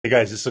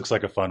guys, this looks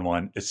like a fun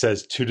one. It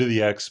says 2 to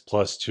the x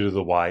plus 2 to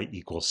the y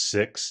equals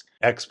 6,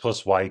 x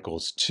plus y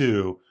equals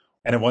 2,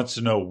 and it wants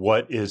to know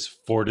what is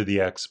 4 to the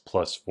x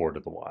plus 4 to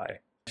the y.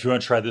 If you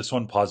want to try this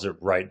one, pause it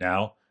right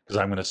now, because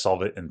I'm going to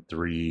solve it in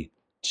 3,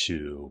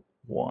 2,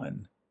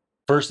 1.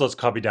 First, let's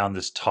copy down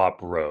this top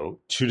row.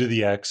 2 to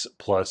the x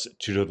plus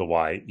 2 to the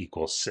y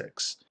equals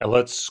 6. And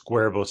let's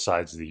square both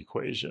sides of the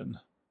equation.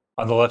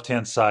 On the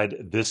left-hand side,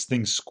 this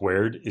thing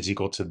squared is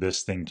equal to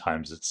this thing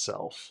times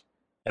itself.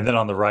 And then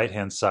on the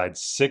right-hand side,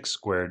 6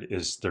 squared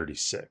is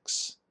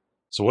 36.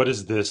 So what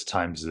is this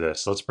times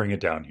this? Let's bring it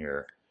down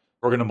here.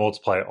 We're going to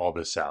multiply all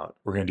this out.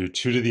 We're going to do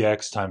 2 to the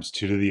x times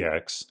 2 to the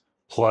x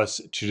plus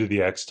 2 to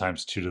the x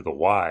times 2 to the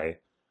y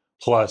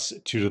plus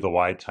 2 to the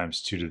y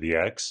times 2 to the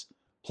x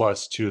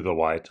plus 2 to the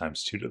y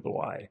times 2 to the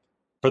y.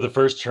 For the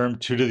first term,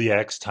 2 to the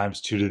x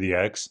times 2 to the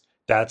x,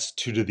 that's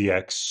 2 to the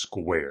x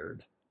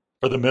squared.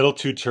 For the middle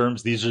two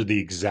terms, these are the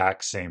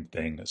exact same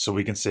thing, so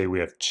we can say we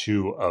have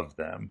 2 of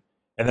them.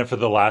 And then for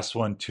the last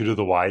one, 2 to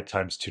the y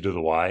times 2 to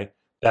the y,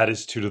 that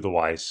is 2 to the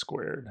y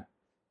squared.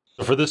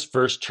 So for this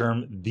first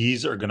term,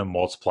 these are going to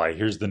multiply.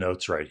 Here's the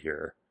notes right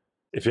here.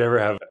 If you ever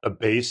have a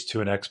base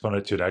to an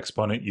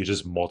exponent, you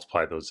just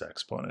multiply those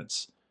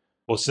exponents.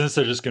 Well, since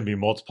they're just going to be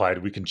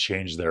multiplied, we can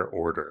change their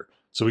order.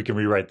 So we can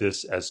rewrite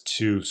this as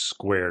 2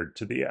 squared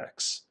to the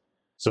x.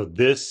 So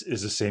this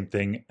is the same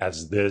thing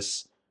as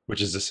this,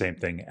 which is the same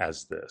thing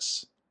as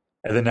this.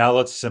 And then now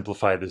let's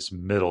simplify this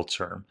middle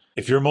term.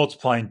 If you're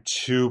multiplying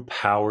 2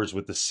 powers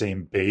with the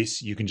same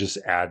base, you can just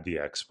add the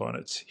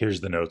exponents.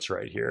 Here's the notes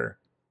right here.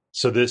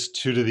 So this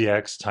 2 to the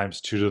x times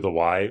 2 to the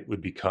y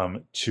would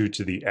become 2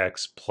 to the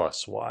x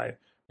plus y.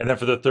 And then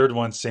for the third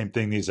one, same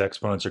thing, these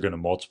exponents are going to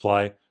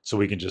multiply, so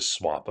we can just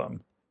swap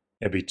them.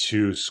 It'd be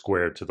 2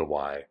 squared to the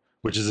y,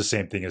 which is the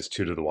same thing as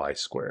 2 to the y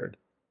squared,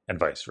 and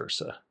vice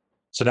versa.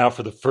 So now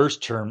for the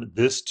first term,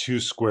 this 2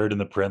 squared in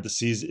the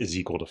parentheses is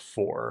equal to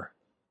 4.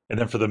 And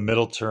then for the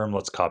middle term,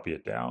 let's copy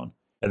it down.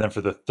 And then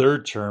for the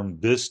third term,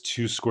 this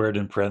 2 squared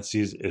in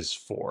parentheses is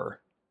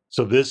 4.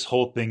 So this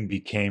whole thing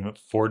became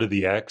 4 to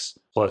the x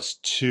plus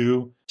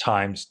 2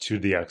 times 2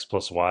 to the x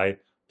plus y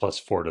plus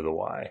 4 to the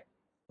y.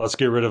 Let's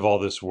get rid of all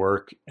this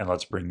work and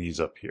let's bring these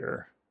up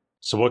here.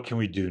 So what can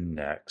we do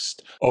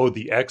next? Oh,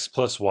 the x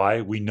plus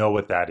y, we know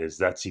what that is.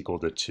 That's equal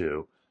to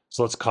 2.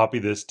 So let's copy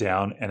this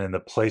down, and in the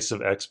place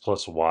of x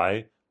plus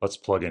y, let's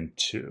plug in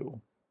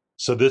 2.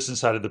 So this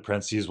inside of the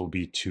parentheses will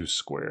be 2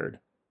 squared.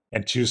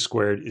 And 2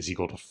 squared is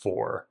equal to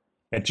 4.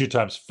 And 2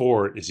 times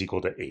 4 is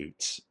equal to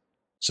 8.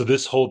 So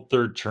this whole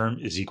third term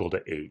is equal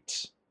to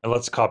 8. And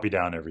let's copy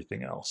down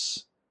everything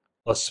else.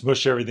 Let's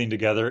smush everything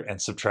together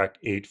and subtract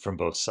 8 from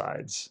both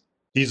sides.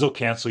 These will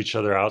cancel each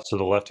other out, so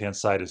the left-hand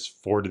side is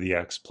 4 to the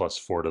x plus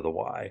 4 to the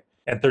y.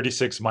 And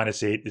 36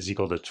 minus 8 is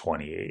equal to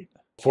 28.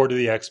 4 to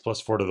the x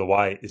plus 4 to the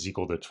y is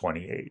equal to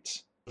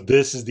 28.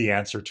 This is the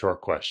answer to our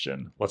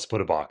question. Let's put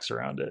a box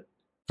around it.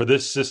 For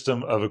this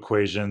system of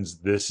equations,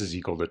 this is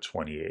equal to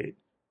 28.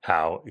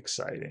 How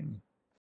exciting.